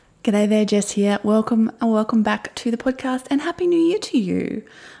G'day there, Jess here. Welcome back to the podcast and Happy New Year to you.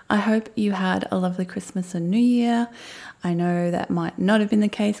 I hope you had a lovely Christmas and New Year. I know that might not have been the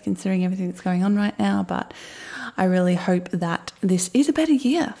case considering everything that's going on right now, but I really hope that this is a better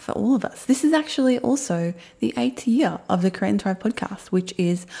year for all of us. This is actually also the 8th year of the Create and Thrive podcast, which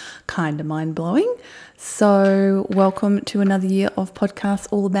is kind of mind-blowing. So welcome to another year of podcasts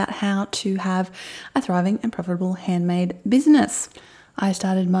all about how to have a thriving and profitable handmade business. I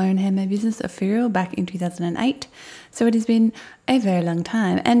started my own handmade business, Ethereal, back in 2008. So it has been a very long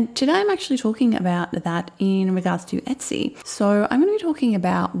time. And today I'm actually talking about that in regards to Etsy. So I'm going to be talking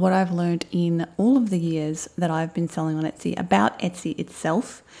about what I've learned in all of the years that I've been selling on Etsy, about Etsy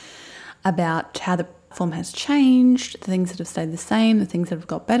itself, about how the platform has changed, the things that have stayed the same, the things that have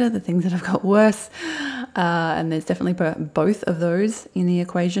got better, the things that have got worse. And there's definitely both of those in the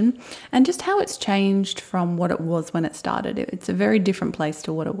equation, and just how it's changed from what it was when it started. It's a very different place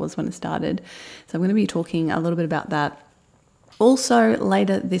to what it was when it started. So I'm going to be talking a little bit about that. Also,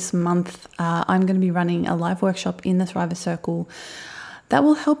 later this month, I'm going to be running a live workshop in the Thriver Circle that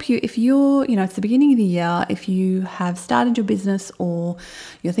will help you if you're, it's the beginning of the year, if you have started your business or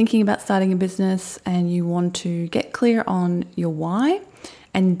you're thinking about starting a business and you want to get clear on your why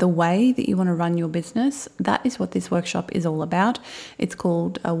and the way that you want to run your business. That is what this workshop is all about. It's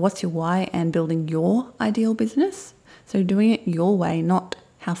called What's Your Why and Building Your Ideal Business. So doing it your way, not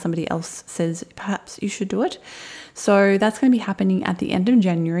how somebody else says perhaps you should do it. So that's going to be happening at the end of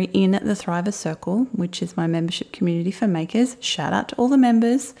January in the Thriver Circle, which is my membership community for makers. Shout out to all the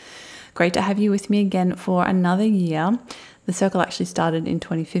members. Great to have you with me again for another year. The circle actually started in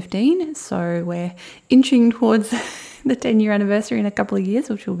 2015, so we're inching towards the 10-year anniversary in a couple of years,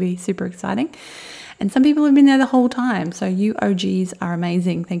 which will be super exciting. And some people have been there the whole time, so you OGs are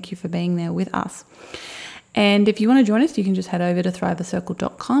amazing. Thank you for being there with us. And if you want to join us, you can just head over to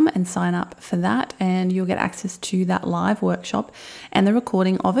thrivercircle.com and sign up for that, and you'll get access to that live workshop and the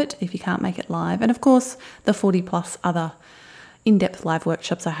recording of it if you can't make it live. And of course, the 40 plus other in-depth live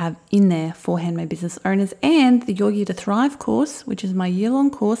workshops I have in there for handmade business owners, and the Your Year to Thrive course, which is my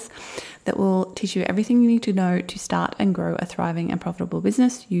year-long course that will teach you everything you need to know to start and grow a thriving and profitable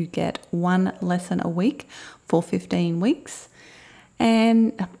business. You get one lesson a week for 15 weeks.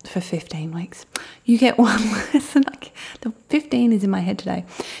 And for 15 weeks, you get one lesson. The 15 is in my head today.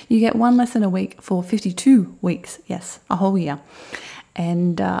 You get one lesson a week for 52 weeks. Yes, a whole year.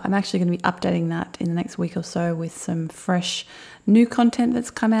 And I'm actually going to be updating that in the next week or so with some fresh new content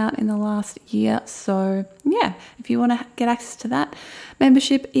that's come out in the last year. So yeah, if you want to get access to that,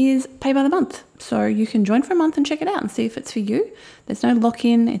 membership is pay by the month. So you can join for a month and check it out and see if it's for you. There's no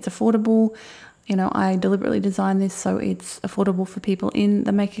lock-in. It's affordable. I deliberately designed this so it's affordable for people in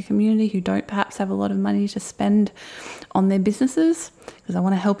the maker community who don't perhaps have a lot of money to spend on their businesses, because I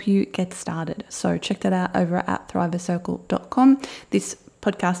want to help you get started. So check that out over at thrivercircle.com. This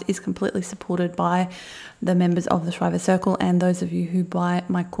podcast is completely supported by the members of the Thriver Circle and those of you who buy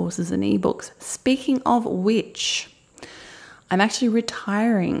my courses and ebooks. Speaking of which, I'm actually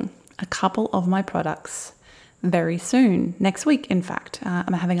retiring a couple of my products very soon, next week in fact.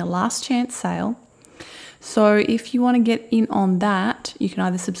 I'm having a last chance sale. So if you want to get in on that, you can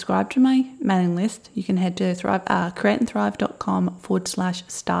either subscribe to my mailing list. You can head to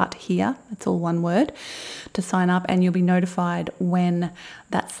createandthrive.com/start here. That's all one word to sign up, and you'll be notified when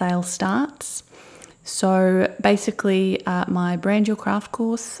that sale starts. So basically my Brand Your Craft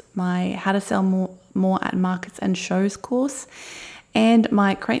course, my How to Sell more at Markets and Shows course, and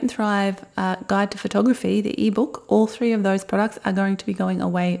my Create and Thrive Guide to Photography, the ebook, all three of those products are going to be going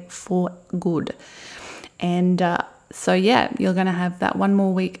away for good. And so yeah, you're going to have that one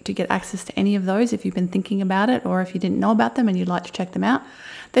more week to get access to any of those if you've been thinking about it, or if you didn't know about them and you'd like to check them out.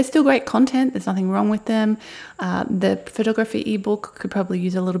 They're still great content. There's nothing wrong with them. The photography ebook could probably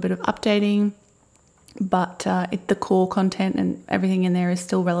use a little bit of updating, but the core content and everything in there is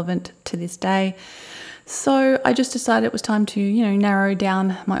still relevant to this day. So I just decided it was time to, narrow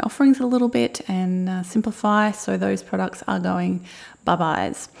down my offerings a little bit and simplify. So those products are going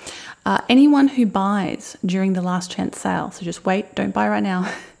bye-byes. Anyone who buys during the last chance sale, so just wait, don't buy right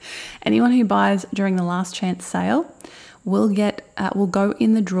now. Anyone who buys during the last chance sale will go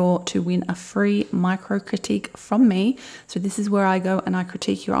in the draw to win a free micro critique from me. So this is where I go and I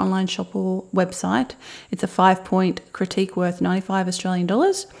critique your online shop or website. It's a 5-point critique worth 95 Australian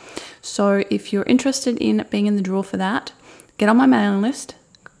dollars. So if you're interested in being in the draw for that, get on my mailing list,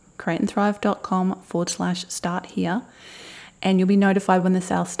 createandthrive.com/start here, and you'll be notified when the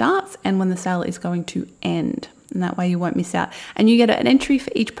sale starts and when the sale is going to end. and that way you won't miss out. And you get an entry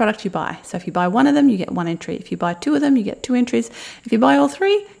for each product you buy. So if you buy one of them, you get one entry. If you buy two of them, you get two entries. If you buy all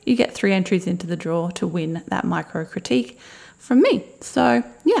three, you get 3 entries into the draw to win that micro critique from me. So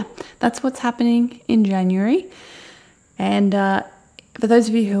yeah, that's what's happening in January. And for those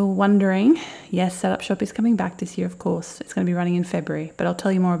of you who are wondering, yes, Setup Shop is coming back this year, of course. It's going to be running in February, but I'll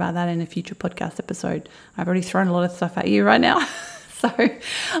tell you more about that in a future podcast episode. I've already thrown a lot of stuff at you right now. So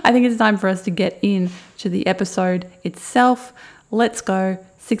I think it's time for us to get into the episode itself. Let's go.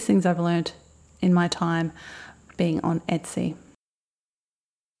 6 things I've learned in my time being on Etsy.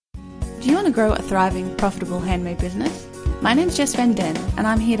 Do you want to grow a thriving, profitable handmade business? My name's Jess Van Den, and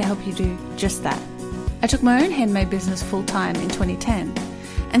I'm here to help you do just that. I took my own handmade business full-time in 2010,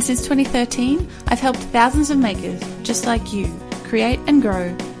 and since 2013, I've helped thousands of makers just like you create and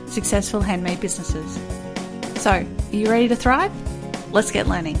grow successful handmade businesses. So, are you ready to thrive? Let's get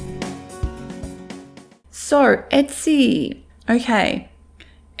learning. So, Etsy. Okay,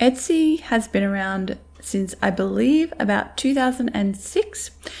 Etsy has been around since I believe about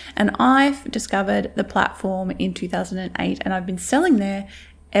 2006, and I've discovered the platform in 2008, and I've been selling there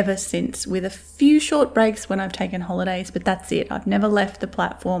ever since, with a few short breaks when I've taken holidays, but that's it. I've never left the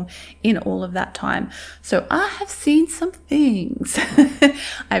platform in all of that time. So I have seen some things.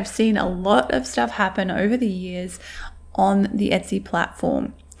 I've seen a lot of stuff happen over the years on the Etsy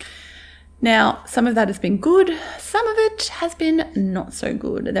platform. Now, some of that has been good, some of it has been not so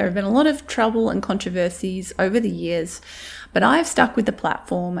good. There have been a lot of trouble and controversies over the years, but I've stuck with the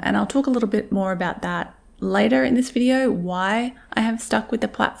platform, and I'll talk a little bit more about that later in this video, why I have stuck with the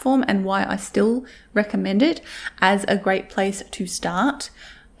platform and why I still recommend it as a great place to start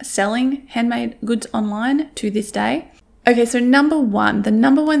selling handmade goods online to this day. Okay, so the number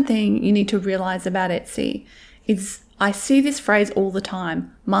one thing you need to realize about Etsy is, I see this phrase all the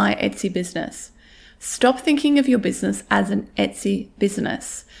time, my Etsy business. Stop thinking of your business as an Etsy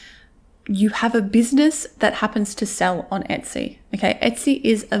business. You have a business that happens to sell on Etsy. Okay, Etsy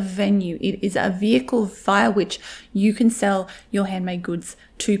is a venue. It is a vehicle via which you can sell your handmade goods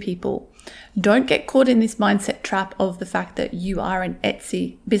to people. Don't get caught in this mindset trap of the fact that you are an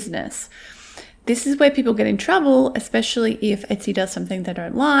Etsy business. This is where people get in trouble, especially if Etsy does something they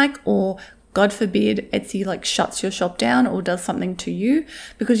don't like, or God forbid, Etsy shuts your shop down or does something to you,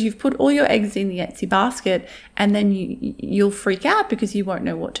 because you've put all your eggs in the Etsy basket, and then you'll freak out because you won't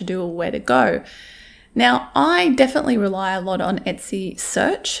know what to do or where to go. Now, I definitely rely a lot on Etsy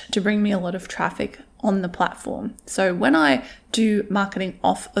search to bring me a lot of traffic on the platform. So when I do marketing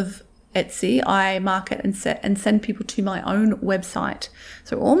off of Etsy, I market and send people to my own website.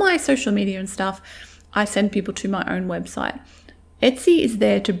 So all my social media and stuff, I send people to my own website. Etsy is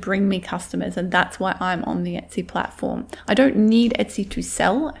there to bring me customers, and that's why I'm on the Etsy platform. I don't need Etsy to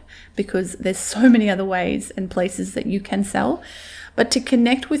sell, because there's so many other ways and places that you can sell. But to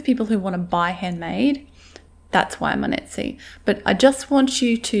connect with people who want to buy handmade, that's why I'm on Etsy. But I just want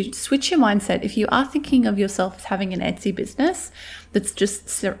you to switch your mindset. If you are thinking of yourself as having an Etsy business that's just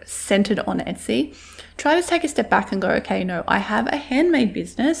centered on Etsy, try to take a step back and go, okay, no, I have a handmade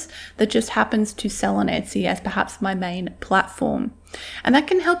business that just happens to sell on Etsy as perhaps my main platform. And that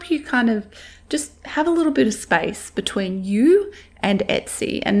can help you kind of just have a little bit of space between you and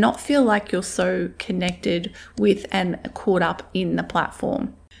Etsy and not feel like you're so connected with and caught up in the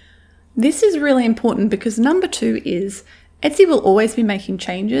platform. This is really important because number 2 is Etsy will always be making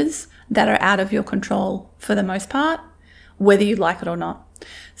changes that are out of your control for the most part, whether you like it or not.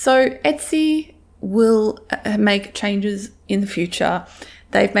 So Etsy will make changes in the future.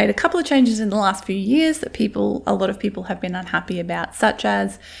 They've made a couple of changes in the last few years that a lot of people have been unhappy about, such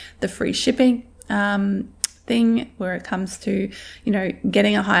as the free shipping thing, where it comes to,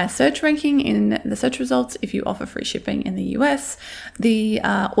 getting a higher search ranking in the search results if you offer free shipping in the US, the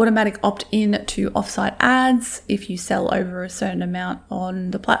automatic opt-in to offsite ads if you sell over a certain amount on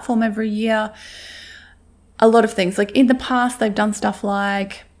the platform every year. A lot of things. Like in the past, they've done stuff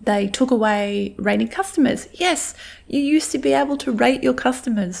like they took away rating customers. Yes, you used to be able to rate your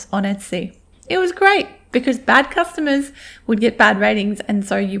customers on Etsy. It was great because bad customers would get bad ratings, and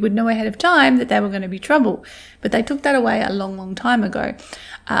so you would know ahead of time that they were going to be trouble. But they took that away a long, long time ago.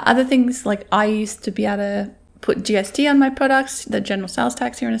 Other things, like I used to be able to put GST on my products, the general sales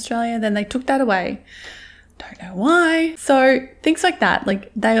tax here in Australia, then they took that away. Don't know why. So things like that,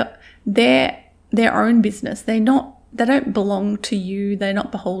 like they're their own business. They don't belong to you. They're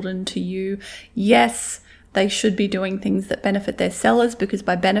not beholden to you. Yes, they should be doing things that benefit their sellers, because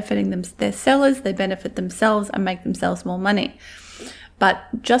by benefiting their sellers, they benefit themselves and make themselves more money.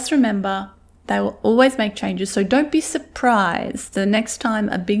 But just remember, They will always make changes. So don't be surprised the next time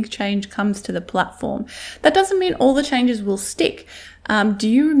a big change comes to the platform. That doesn't mean all the changes will stick. Do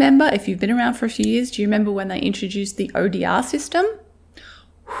you remember, if you've been around for a few years, do you remember when they introduced the ODR system?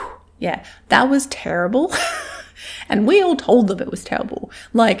 Yeah, that was terrible. And we all told them it was terrible.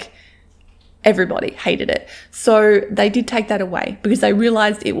 Like, everybody hated it. So they did take that away because they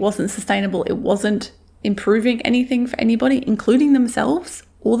realized it wasn't sustainable. It wasn't improving anything for anybody, including themselves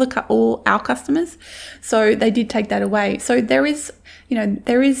or all our customers. So they did take that away. So there is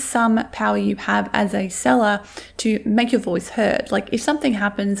some power you have as a seller to make your voice heard. Like, if something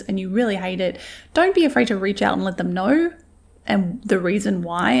happens and you really hate it, don't be afraid to reach out and let them know and the reason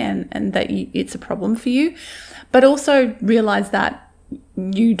why and that it's a problem for you. But also realize that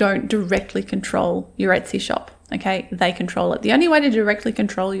you don't directly control your Etsy shop. Okay, they control it. The only way to directly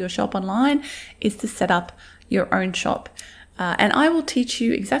control your shop online is to set up your own shop. And I will teach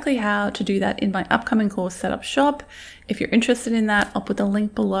you exactly how to do that in my upcoming course, Set Up Shop. If you're interested in that, I'll put the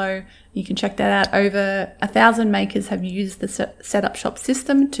link below. You can check that out. Over 1,000 makers have used the Set Up Shop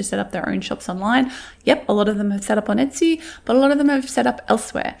system to set up their own shops online. Yep, a lot of them have set up on Etsy, but a lot of them have set up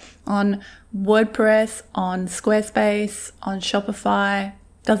elsewhere, on WordPress, on Squarespace, on Shopify.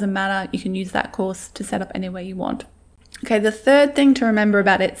 Doesn't matter. You can use that course to set up anywhere you want. Okay, the third thing to remember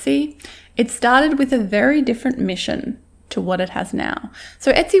about Etsy, it started with a very different mission to what it has now.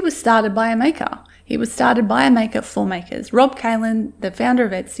 So Etsy was started by a maker. It was started by a maker for makers. Rob Kalin, the founder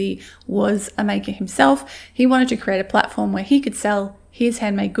of Etsy, was a maker himself. He wanted to create a platform where he could sell his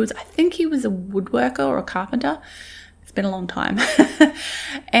handmade goods. I think he was a woodworker or a carpenter. It's been a long time.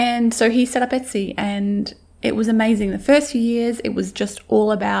 And so he set up Etsy, and it was amazing. The first few years, it was just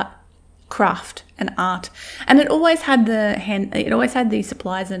all about craft and art. And it always had the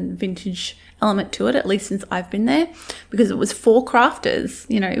supplies and vintage element to it, at least since I've been there, because it was for crafters.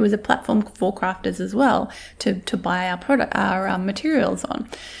 You know, it was a platform for crafters as well to buy our materials on.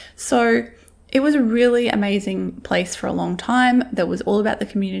 So it was a really amazing place for a long time that was all about the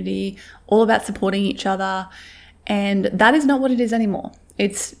community, all about supporting each other. And that is not what it is anymore.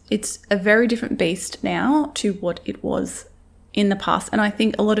 It's a very different beast now to what it was in the past. And I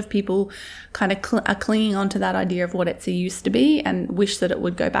think a lot of people kind of are clinging on to that idea of what Etsy used to be and wish that it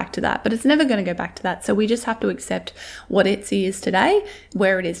would go back to that, but it's never going to go back to that. So we just have to accept what Etsy is today,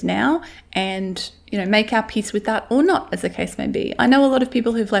 where it is now, and, you know, make our peace with that or not, as the case may be. I know a lot of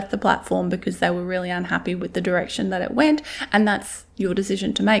people who've left the platform because they were really unhappy with the direction that it went, and that's your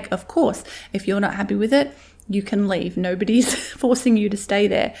decision to make. Of course, if you're not happy with it, you can leave. Nobody's forcing you to stay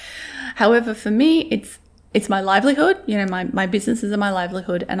there. However, for me, it's my livelihood. You know, my businesses are my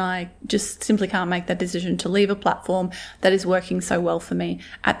livelihood, and I just simply can't make that decision to leave a platform that is working so well for me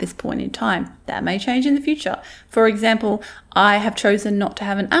at this point in time. That may change in the future. For example, I have chosen not to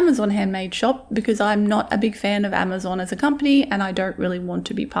have an Amazon handmade shop because I'm not a big fan of Amazon as a company, and I don't really want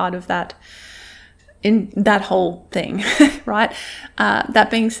to be part of that in that whole thing, right? That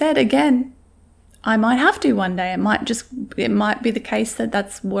being said, again, I might have to one day. It might be the case that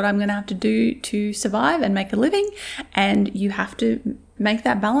that's what I'm going to have to do to survive and make a living. And you have to make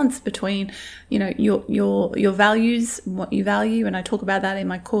that balance between, you know, your values, what you value. And I talk about that in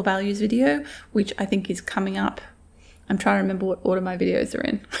my core values video, which I think is coming up. I'm trying to remember what order my videos are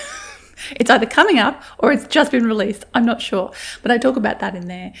in. It's either coming up or it's just been released. I'm not sure, but I talk about that in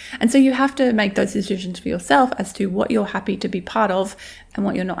there. And so you have to make those decisions for yourself as to what you're happy to be part of and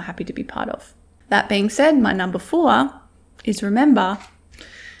what you're not happy to be part of. That being said, my number 4 is, remember,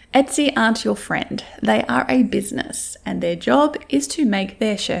 Etsy aren't your friend. They are a business, and their job is to make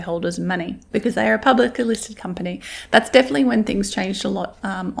their shareholders money because they are a publicly listed company. That's definitely when things changed a lot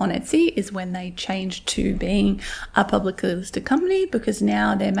on Etsy, is when they changed to being a publicly listed company, because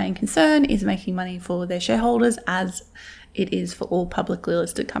now their main concern is making money for their shareholders, as it is for all publicly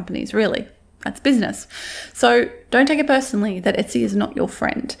listed companies, really. That's business. So don't take it personally that Etsy is not your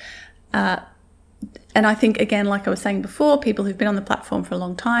friend. And I think, again, like I was saying before, people who've been on the platform for a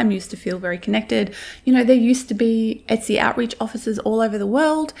long time used to feel very connected. You know, there used to be Etsy outreach offices all over the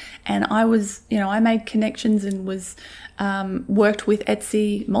world. And I made connections and was worked with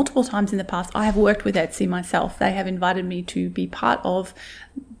Etsy multiple times in the past. I have worked with Etsy myself. They have invited me to be part of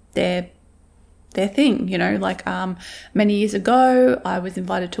their thing, you know, like many years ago, I was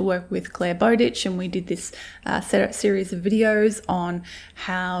invited to work with Claire Bowditch, and we did this series of videos on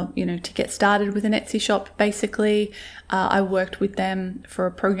how, you know, to get started with an Etsy shop. Basically, I worked with them for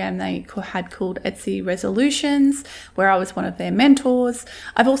a program they had called Etsy Resolutions, where I was one of their mentors.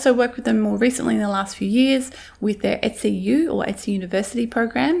 I've also worked with them more recently in the last few years with their Etsy U, or Etsy University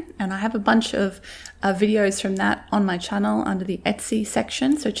program, and I have a bunch of videos from that on my channel under the Etsy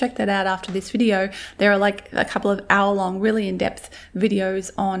section. So check that out after this video. There are like a couple of hour-long, really in-depth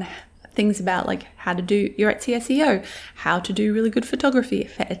videos on things about like how to do your Etsy SEO, how to do really good photography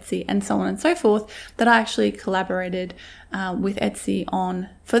for Etsy, and so on and so forth, that I actually collaborated with Etsy on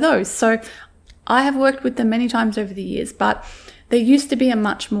for those. So I have worked with them many times over the years, but there used to be a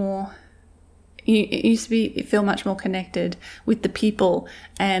much more, it used to be feel much more connected with the people,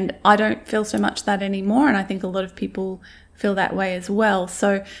 and I don't feel so much that anymore, and I think a lot of people feel that way as well.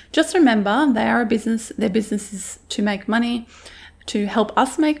 So just remember, they are a business. Their business is to make money, to help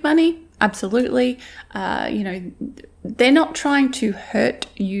us make money. Absolutely. They're not trying to hurt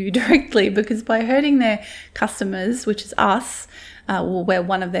you directly, because by hurting their customers, which is us, we're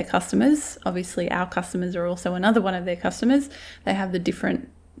one of their customers. Obviously, our customers are also another one of their customers. They have the different,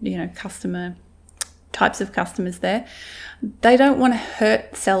 customer types of customers there. They don't want to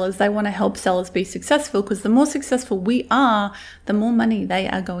hurt sellers. They want to help sellers be successful, because the more successful we are, the more money they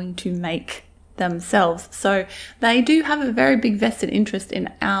are going to make themselves. So they do have a very big vested interest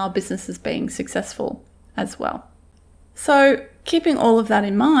in our businesses being successful as well. So keeping all of that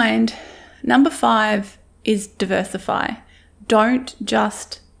in mind, number 5 is diversify. Don't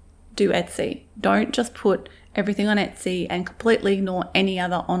just do Etsy. Don't just put everything on Etsy and completely ignore any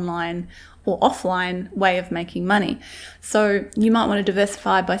other online or offline way of making money. So you might want to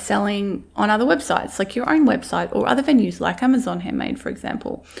diversify by selling on other websites, like your own website, or other venues like Amazon Handmade, for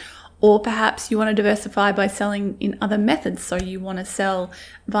example. Or perhaps you want to diversify by selling in other methods. So you want to sell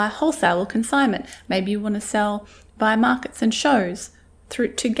via wholesale or consignment. Maybe you want to sell via markets and shows,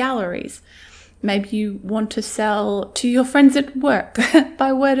 through to galleries. Maybe you want to sell to your friends at work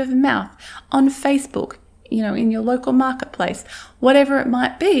by word of mouth, on Facebook, in your local marketplace, whatever it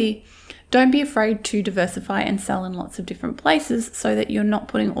might be. Don't be afraid to diversify and sell in lots of different places, so that you're not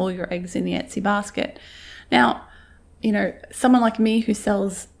putting all your eggs in the Etsy basket. Now, someone like me who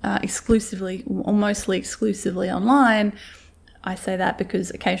sells exclusively or mostly exclusively online, I say that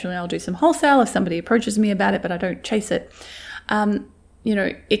because occasionally I'll do some wholesale if somebody approaches me about it, but I don't chase it.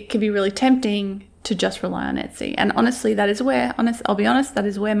 It can be really tempting to just rely on Etsy. And honestly, I'll be honest, that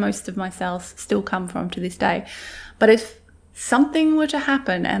is where most of my sales still come from to this day. But if something were to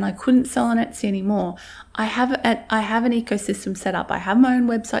happen and I couldn't sell on Etsy anymore, I have an ecosystem set up. I have my own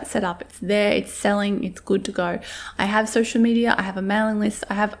website set up. It's there, it's selling, it's good to go. I have social media, I have a mailing list,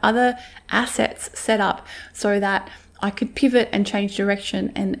 I have other assets set up so that I could pivot and change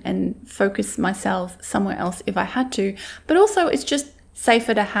direction and focus myself somewhere else if I had to. But also, it's just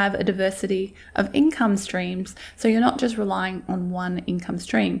safer to have a diversity of income streams, so you're not just relying on one income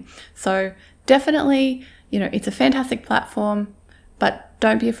stream. So definitely, it's a fantastic platform, but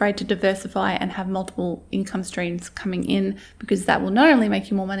don't be afraid to diversify and have multiple income streams coming in, because that will not only make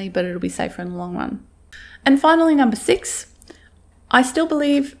you more money, but it'll be safer in the long run. And finally, number 6, I still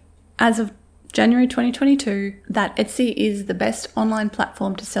believe, as of January 2022, that Etsy is the best online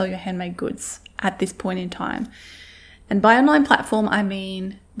platform to sell your handmade goods at this point in time. And by online platform, I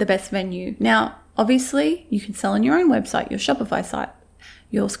mean the best venue. Now, obviously, you can sell on your own website, your Shopify site,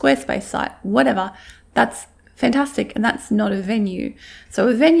 your Squarespace site, whatever. That's fantastic, and that's not a venue. So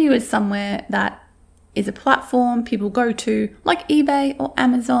a venue is somewhere that is a platform people go to, like eBay or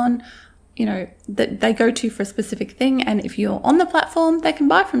Amazon, that they go to for a specific thing. And if you're on the platform, they can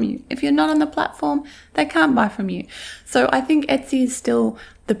buy from you. If you're not on the platform, they can't buy from you. So I think Etsy is still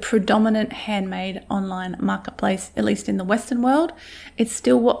the predominant handmade online marketplace, at least in the Western world. It's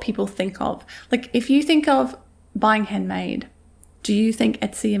still what people think of. Like, if you think of buying handmade, do you think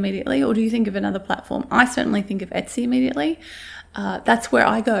Etsy immediately, or do you think of another platform? I certainly think of Etsy immediately. That's where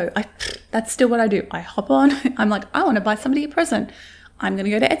I go. That's still what I do. I hop on. I'm like, I want to buy somebody a present. I'm going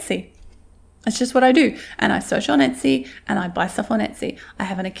to go to Etsy. It's just what I do. And I search on Etsy and I buy stuff on Etsy. I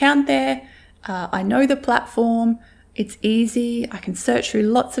have an account there. I know the platform. It's easy. I can search through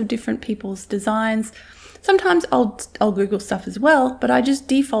lots of different people's designs. Sometimes I'll Google stuff as well, but I just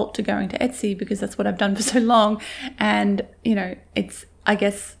default to going to Etsy because that's what I've done for so long. And, it's, I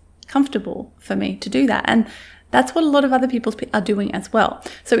guess, comfortable for me to do that. And that's what a lot of other people are doing as well.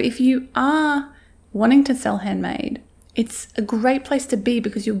 So if you are wanting to sell handmade, it's a great place to be,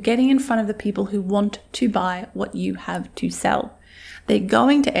 because you're getting in front of the people who want to buy what you have to sell. They're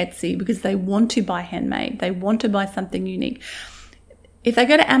going to Etsy because they want to buy handmade. They want to buy something unique. If they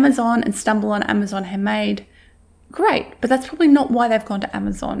go to Amazon and stumble on Amazon Handmade, great, but that's probably not why they've gone to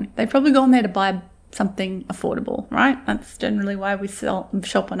Amazon. They've probably gone there to buy something affordable, right? That's generally why we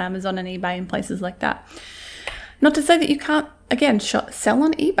shop on Amazon and eBay and places like that. Not to say that you can't, again, sell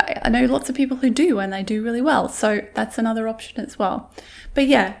on eBay. I know lots of people who do, and they do really well. So that's another option as well. But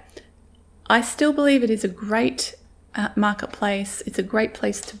yeah, I still believe it is a great marketplace. It's a great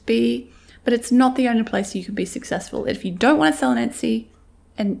place to be, but it's not the only place you can be successful. If you don't want to sell on Etsy,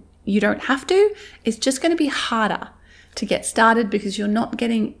 and you don't have to, it's just going to be harder to get started because you're not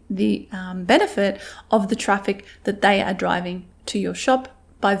getting the benefit of the traffic that they are driving to your shop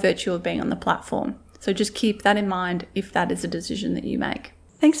by virtue of being on the platform. So just keep that in mind if that is a decision that you make.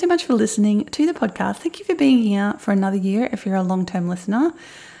 Thanks so much for listening to the podcast. Thank you for being here for another year if you're a long-term listener.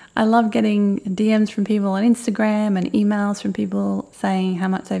 I love getting DMs from people on Instagram and emails from people saying how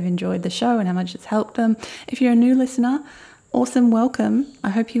much they've enjoyed the show and how much it's helped them. If you're a new listener, awesome, welcome. I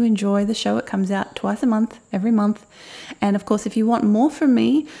hope you enjoy the show. It comes out twice a month, every month. And of course, if you want more from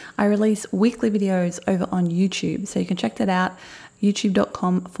me, I release weekly videos over on YouTube. So you can check that out,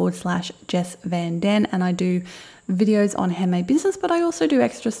 youtube.com/Jess Van Den. And I do videos on handmade business, but I also do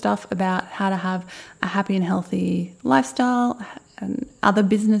extra stuff about how to have a happy and healthy lifestyle, and other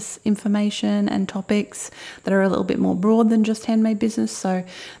business information and topics that are a little bit more broad than just handmade business. So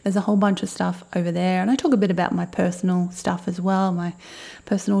there's a whole bunch of stuff over there. And I talk a bit about my personal stuff as well, my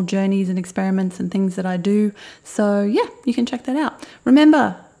personal journeys and experiments and things that I do. So yeah, you can check that out.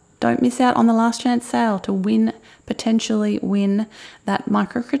 Remember, don't miss out on the last chance sale to potentially win that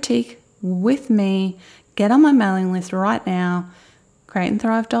micro critique with me. Get on my mailing list right now.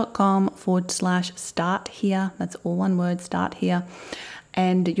 createandthrive.com/start here. That's all one word, start here.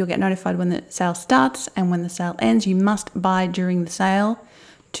 And you'll get notified when the sale starts and when the sale ends. You must buy during the sale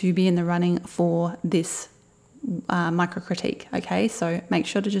to be in the running for this micro critique. Okay, so make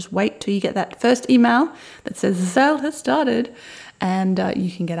sure to just wait till you get that first email that says the sale has started, and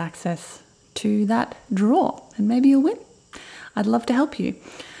you can get access to that draw and maybe you'll win. I'd love to help you.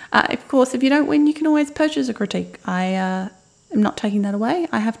 Of course, if you don't win, you can always purchase a critique. I'm not taking that away.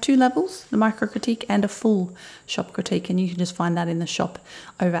 I have 2 levels, the micro critique and a full shop critique, and you can just find that in the shop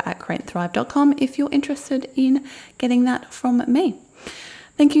over at createandthrive.com if you're interested in getting that from me.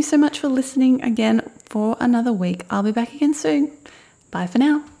 Thank you so much for listening again for another week. I'll be back again soon. Bye for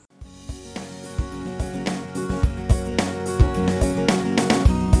now.